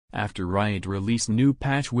After Riot released new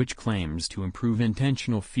patch which claims to improve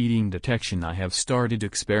intentional feeding detection, I have started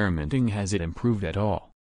experimenting. Has it improved at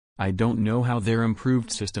all? I don't know how their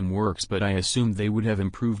improved system works, but I assume they would have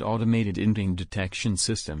improved automated inting detection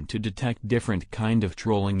system to detect different kind of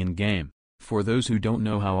trolling in game. For those who don't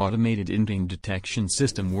know how automated inting detection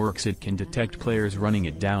system works, it can detect players running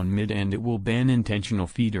it down mid and it will ban intentional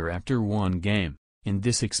feeder after one game. In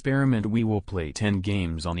this experiment we will play 10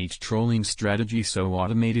 games on each trolling strategy, so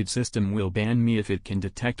automated system will ban me if it can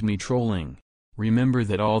detect me trolling. Remember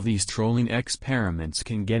that all these trolling experiments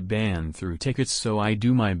can get banned through tickets, so I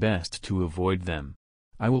do my best to avoid them.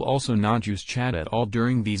 I will also not use chat at all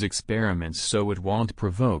during these experiments so it won't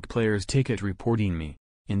provoke players ticket reporting me.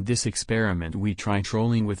 In this experiment we try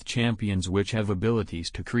trolling with champions which have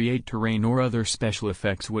abilities to create terrain or other special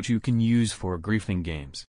effects which you can use for griefing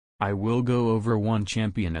games. I will go over one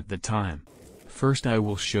champion at the time. First I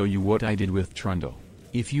will show you what I did with Trundle.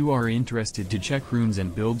 If you are interested to check runes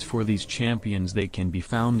and builds for these champions, they can be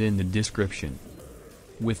found in the description.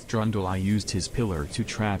 With Trundle I used his pillar to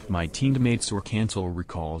trap my teammates or cancel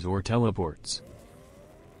recalls or teleports.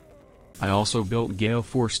 I also built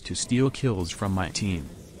Galeforce to steal kills from my team.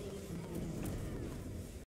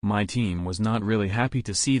 My team was not really happy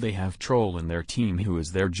to see they have troll in their team who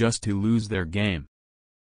is there just to lose their game.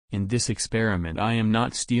 In this experiment I am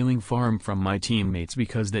not stealing farm from my teammates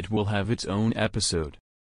because that will have its own episode.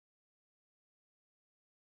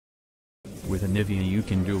 With Anivia you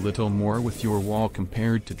can do little more with your wall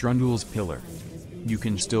compared to Trundle's pillar. You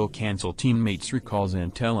can still cancel teammates' recalls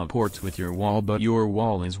and teleports with your wall, but your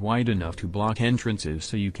wall is wide enough to block entrances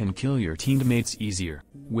so you can kill your teammates easier.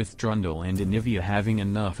 With Trundle and Anivia having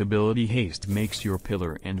enough ability, haste makes your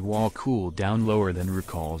pillar and wall cool down lower than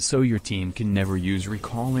recalls, so your team can never use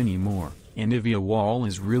recall anymore. Anivia wall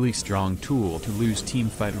is really strong tool to lose team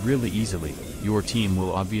fight really easily. Your team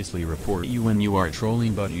will obviously report you when you are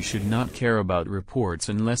trolling, but you should not care about reports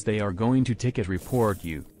unless they are going to ticket report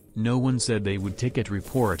you. No one said they would ticket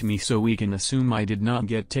report me, so we can assume I did not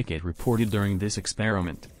get ticket reported during this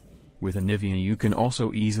experiment. With Anivia you can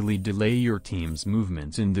also easily delay your team's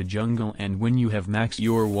movements in the jungle, and when you have maxed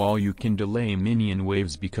your wall you can delay minion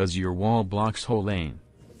waves because your wall blocks whole lane.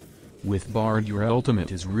 With Bard your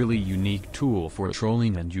ultimate is really unique tool for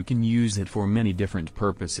trolling and you can use it for many different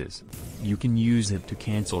purposes. You can use it to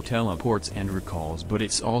cancel teleports and recalls, but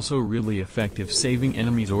it's also really effective saving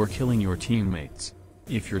enemies or killing your teammates.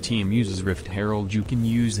 If your team uses Rift Herald you can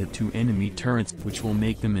use it to enemy turrets which will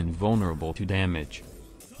make them invulnerable to damage.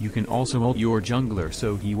 You can also ult your jungler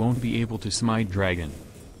so he won't be able to smite dragon.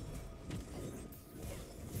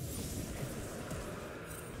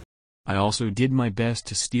 I also did my best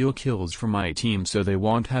to steal kills from my team so they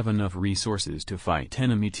won't have enough resources to fight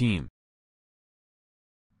enemy team.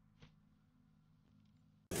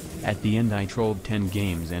 At the end I trolled 10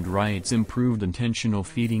 games and Riot's improved intentional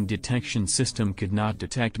feeding detection system could not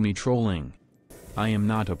detect me trolling. I am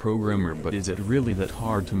not a programmer, but is it really that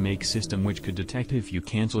hard to make system which could detect if you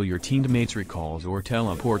cancel your teammates' recalls or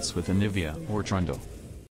teleports with Anivia or Trundle?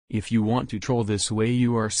 If you want to troll this way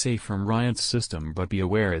you are safe from Riot's system, but be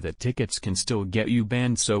aware that tickets can still get you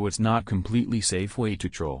banned, so it's not completely safe way to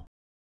troll.